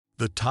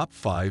The top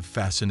 5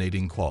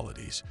 fascinating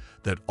qualities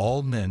that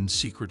all men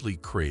secretly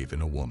crave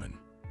in a woman.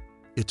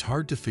 It's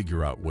hard to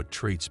figure out what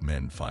traits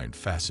men find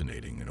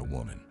fascinating in a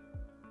woman.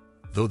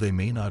 Though they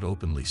may not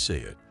openly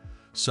say it,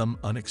 some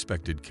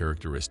unexpected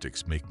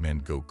characteristics make men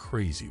go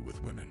crazy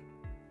with women.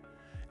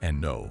 And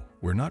no,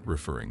 we're not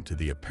referring to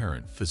the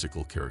apparent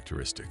physical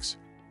characteristics.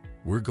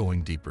 We're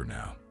going deeper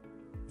now.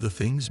 The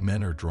things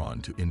men are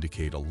drawn to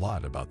indicate a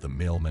lot about the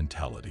male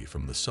mentality,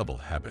 from the subtle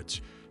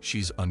habits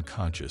she's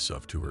unconscious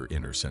of to her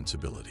inner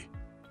sensibility.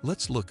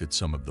 Let's look at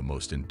some of the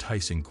most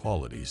enticing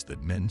qualities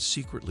that men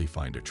secretly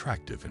find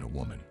attractive in a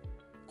woman.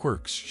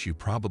 Quirks she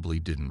probably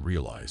didn't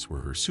realize were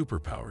her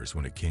superpowers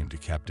when it came to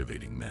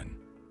captivating men.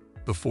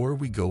 Before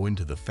we go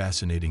into the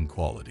fascinating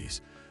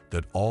qualities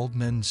that all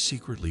men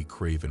secretly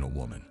crave in a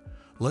woman,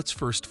 let's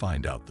first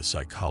find out the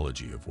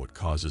psychology of what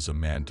causes a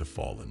man to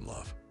fall in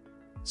love.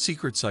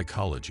 Secret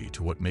psychology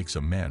to what makes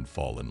a man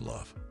fall in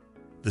love.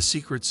 The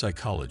secret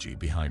psychology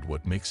behind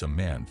what makes a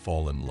man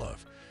fall in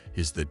love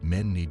is that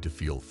men need to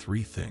feel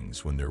 3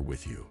 things when they're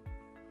with you: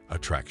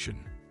 attraction,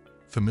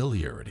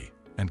 familiarity,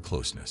 and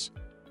closeness.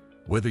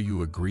 Whether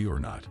you agree or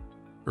not,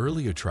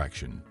 early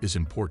attraction is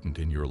important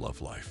in your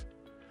love life.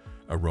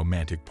 A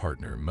romantic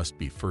partner must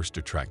be first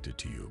attracted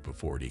to you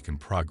before he can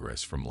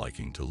progress from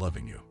liking to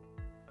loving you.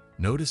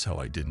 Notice how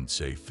I didn't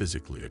say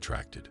physically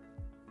attracted.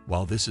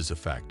 While this is a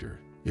factor,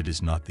 it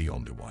is not the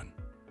only one.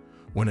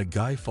 When a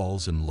guy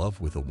falls in love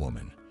with a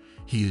woman,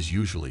 he is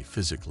usually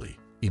physically,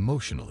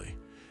 emotionally,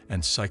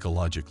 and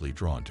psychologically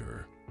drawn to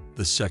her.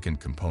 The second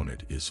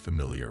component is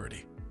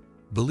familiarity.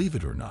 Believe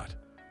it or not,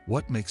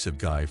 what makes a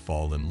guy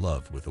fall in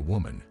love with a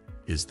woman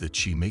is that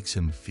she makes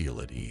him feel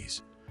at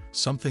ease.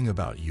 Something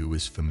about you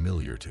is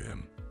familiar to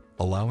him,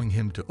 allowing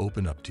him to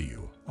open up to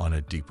you on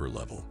a deeper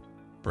level.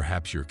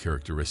 Perhaps your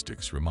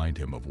characteristics remind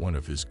him of one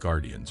of his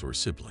guardians or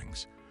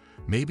siblings.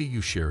 Maybe you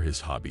share his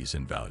hobbies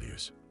and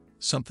values.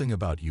 Something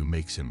about you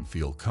makes him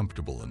feel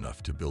comfortable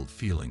enough to build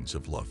feelings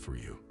of love for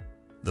you.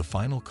 The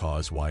final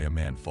cause why a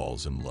man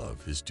falls in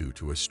love is due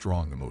to a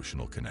strong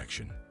emotional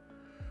connection.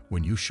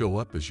 When you show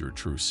up as your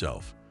true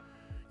self,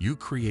 you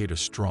create a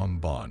strong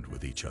bond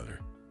with each other.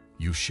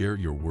 You share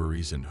your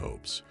worries and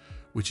hopes,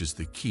 which is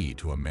the key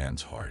to a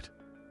man's heart.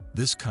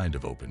 This kind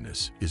of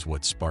openness is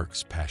what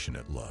sparks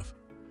passionate love.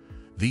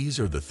 These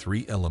are the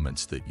 3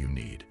 elements that you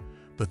need,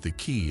 but the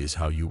key is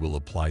how you will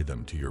apply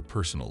them to your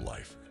personal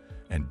life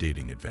and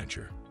dating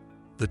adventure.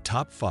 The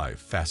top 5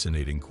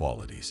 fascinating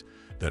qualities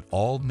that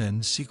all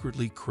men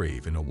secretly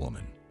crave in a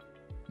woman.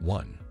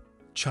 1.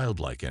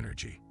 Childlike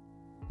energy.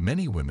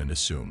 Many women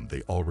assume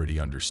they already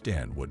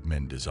understand what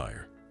men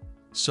desire.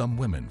 Some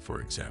women,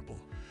 for example,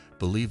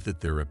 believe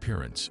that their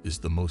appearance is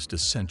the most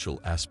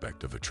essential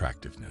aspect of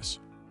attractiveness.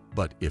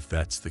 But if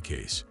that's the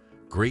case,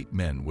 great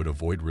men would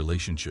avoid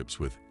relationships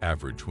with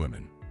average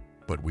women.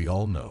 But we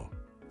all know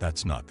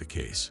that's not the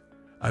case.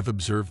 I've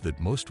observed that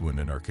most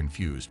women are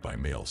confused by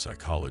male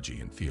psychology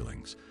and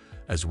feelings,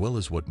 as well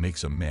as what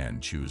makes a man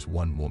choose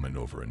one woman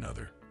over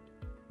another.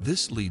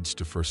 This leads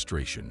to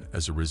frustration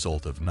as a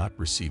result of not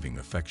receiving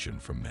affection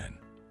from men.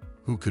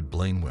 Who could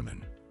blame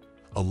women?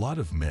 A lot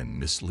of men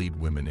mislead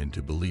women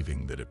into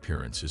believing that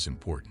appearance is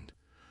important.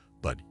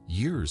 But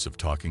years of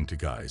talking to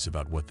guys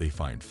about what they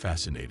find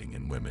fascinating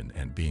in women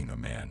and being a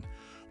man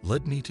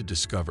led me to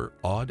discover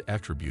odd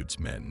attributes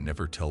men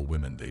never tell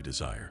women they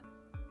desire.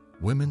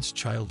 Women's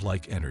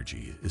childlike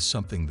energy is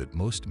something that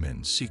most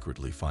men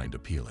secretly find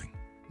appealing.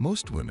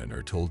 Most women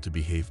are told to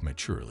behave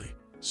maturely,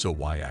 so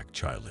why act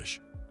childish?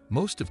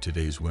 Most of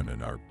today's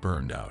women are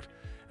burned out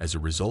as a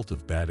result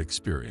of bad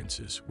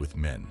experiences with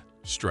men,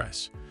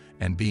 stress,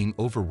 and being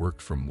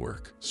overworked from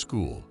work,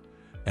 school,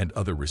 and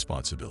other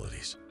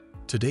responsibilities.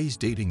 Today's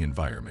dating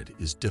environment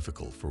is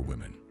difficult for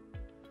women.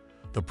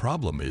 The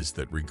problem is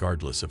that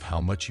regardless of how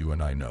much you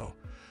and I know,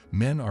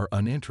 men are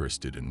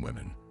uninterested in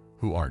women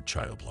who aren't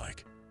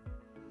childlike.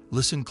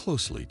 Listen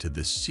closely to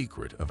this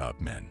secret about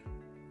men.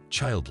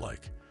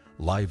 Childlike,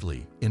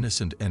 lively,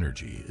 innocent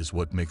energy is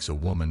what makes a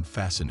woman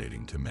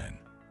fascinating to men.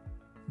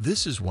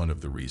 This is one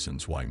of the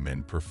reasons why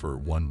men prefer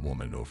one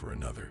woman over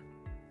another.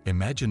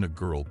 Imagine a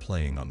girl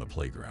playing on the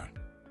playground.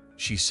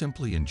 She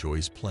simply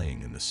enjoys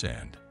playing in the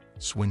sand,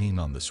 swinging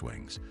on the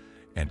swings,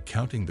 and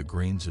counting the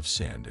grains of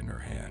sand in her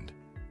hand.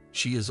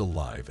 She is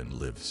alive and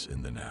lives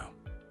in the now.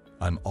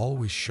 I'm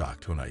always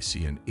shocked when I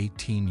see an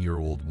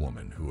 18-year-old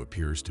woman who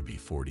appears to be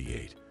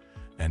 48,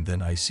 and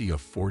then I see a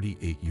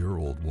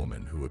 48-year-old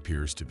woman who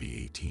appears to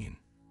be 18.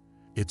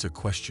 It's a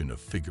question of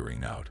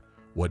figuring out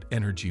what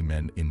energy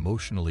men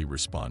emotionally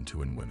respond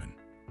to in women.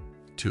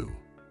 2.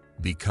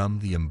 Become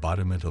the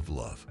embodiment of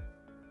love.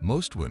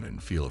 Most women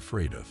feel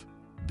afraid of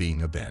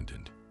being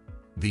abandoned,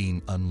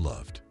 being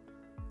unloved,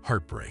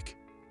 heartbreak,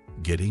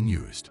 getting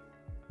used,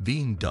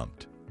 being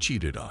dumped,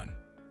 cheated on,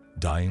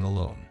 dying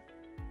alone.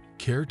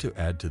 Care to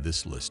add to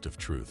this list of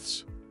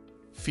truths?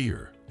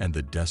 Fear and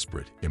the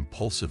desperate,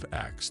 impulsive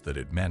acts that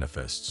it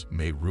manifests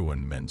may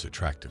ruin men's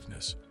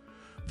attractiveness.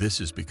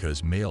 This is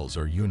because males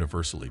are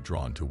universally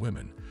drawn to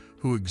women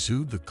who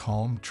exude the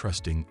calm,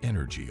 trusting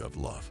energy of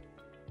love.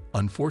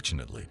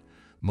 Unfortunately,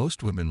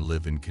 Most women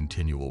live in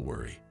continual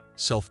worry,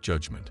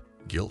 self-judgment,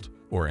 guilt,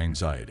 or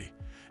anxiety,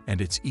 and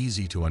it's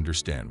easy to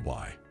understand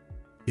why.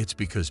 It's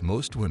because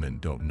most women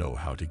don't know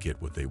how to get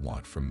what they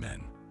want from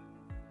men.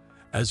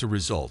 As a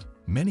result,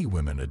 many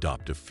women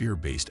adopt a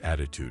fear-based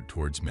attitude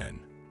towards men,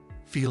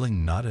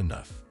 feeling not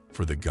enough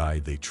for the guy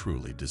they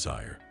truly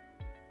desire.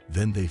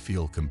 Then they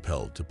feel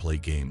compelled to play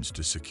games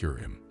to secure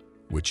him,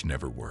 which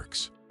never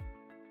works.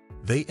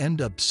 They end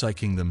up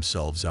psyching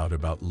themselves out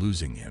about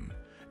losing him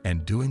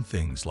and doing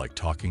things like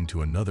talking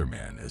to another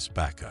man as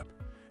backup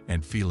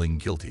and feeling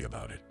guilty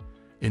about it.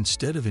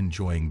 Instead of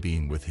enjoying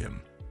being with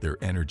him, their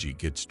energy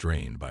gets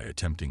drained by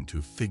attempting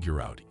to figure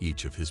out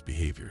each of his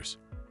behaviors.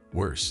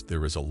 Worse,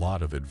 there is a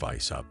lot of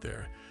advice out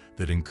there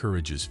that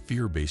encourages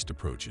fear-based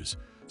approaches,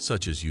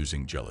 such as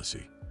using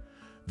jealousy.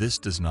 This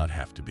does not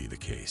have to be the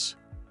case.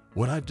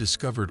 What I've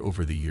discovered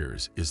over the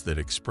years is that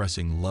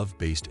expressing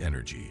love-based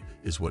energy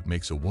is what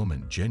makes a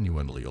woman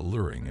genuinely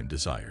alluring and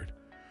desired.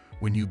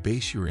 When you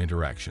base your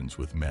interactions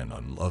with men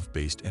on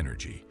love-based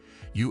energy,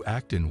 you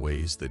act in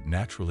ways that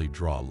naturally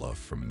draw love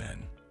from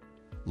men.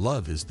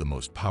 Love is the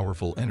most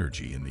powerful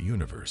energy in the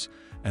universe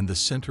and the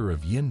center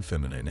of yin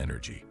feminine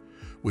energy,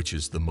 which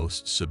is the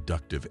most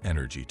seductive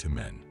energy to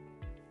men.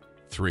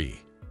 3.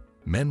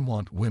 Men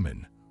want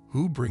women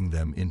who bring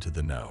them into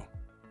the know.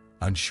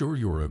 I'm sure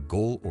you're a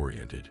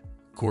goal-oriented,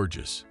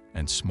 gorgeous,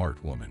 and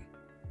smart woman.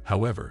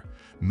 However,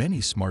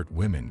 many smart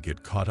women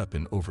get caught up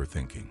in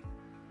overthinking,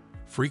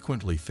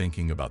 frequently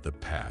thinking about the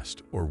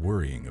past or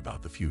worrying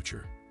about the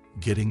future.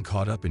 Getting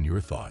caught up in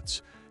your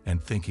thoughts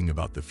and thinking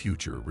about the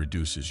future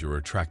reduces your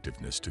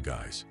attractiveness to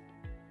guys.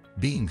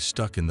 Being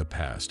stuck in the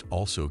past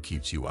also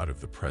keeps you out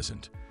of the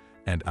present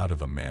and out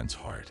of a man's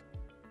heart.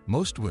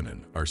 Most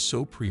women are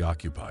so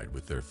preoccupied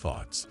with their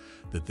thoughts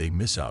that they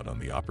miss out on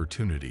the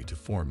opportunity to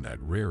form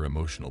that rare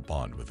emotional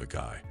bond with a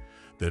guy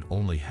that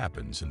only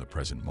happens in the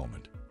present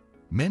moment.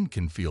 Men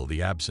can feel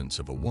the absence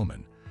of a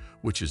woman,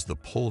 which is the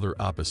polar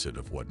opposite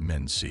of what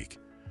men seek.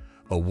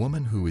 A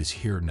woman who is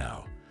here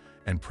now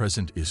and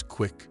present is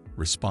quick,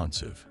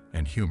 responsive,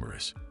 and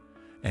humorous,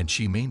 and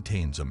she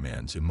maintains a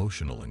man's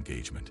emotional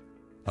engagement.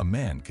 A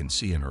man can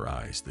see in her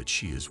eyes that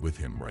she is with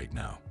him right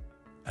now.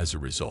 As a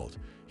result,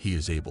 he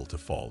is able to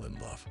fall in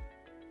love.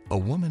 A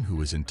woman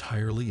who is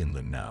entirely in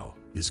the now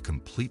is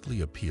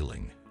completely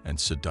appealing and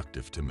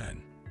seductive to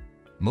men.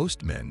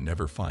 Most men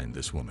never find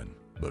this woman,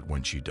 but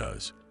when she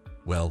does,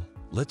 well,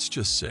 let's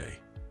just say,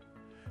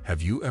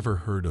 have you ever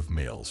heard of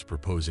males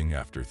proposing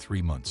after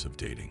 3 months of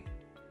dating?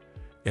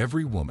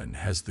 Every woman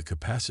has the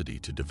capacity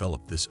to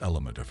develop this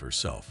element of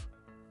herself.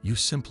 You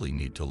simply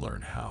need to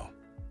learn how.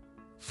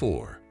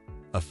 4.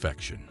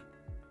 Affection.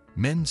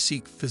 Men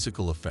seek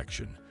physical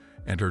affection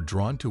and are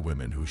drawn to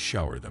women who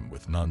shower them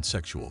with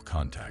non-sexual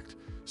contact,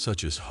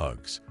 such as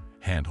hugs,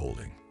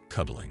 hand-holding,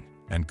 cuddling,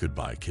 and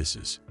goodbye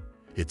kisses.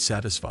 It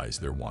satisfies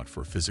their want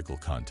for physical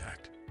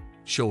contact.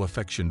 Show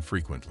affection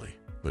frequently,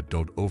 but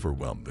don't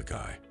overwhelm the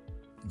guy.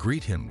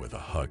 Greet him with a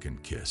hug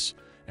and kiss,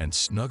 and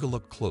snuggle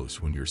up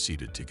close when you're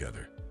seated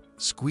together.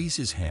 Squeeze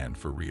his hand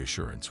for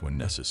reassurance when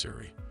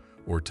necessary,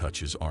 or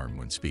touch his arm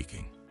when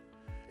speaking.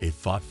 A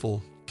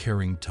thoughtful,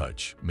 caring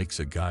touch makes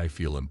a guy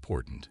feel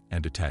important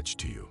and attached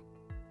to you.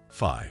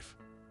 5.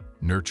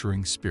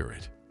 Nurturing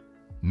spirit.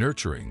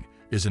 Nurturing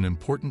is an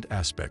important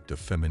aspect of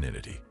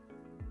femininity.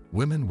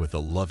 Women with a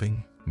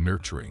loving,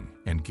 nurturing,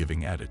 and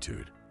giving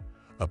attitude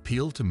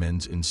appeal to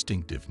men's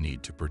instinctive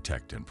need to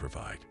protect and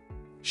provide.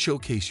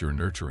 Showcase your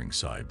nurturing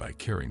side by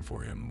caring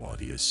for him while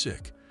he is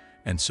sick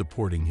and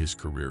supporting his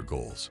career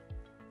goals.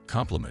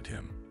 Compliment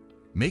him.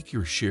 Make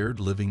your shared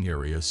living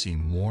area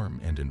seem warm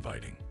and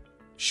inviting.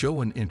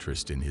 Show an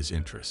interest in his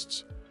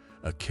interests.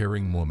 A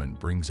caring woman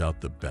brings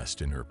out the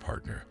best in her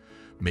partner,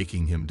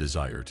 making him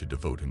desire to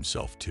devote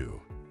himself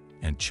to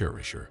and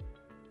cherish her.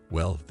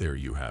 Well, there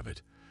you have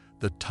it.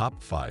 The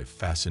top 5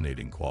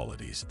 fascinating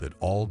qualities that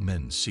all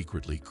men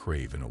secretly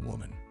crave in a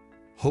woman.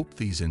 Hope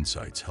these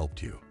insights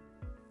helped you.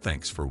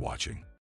 Thanks for watching.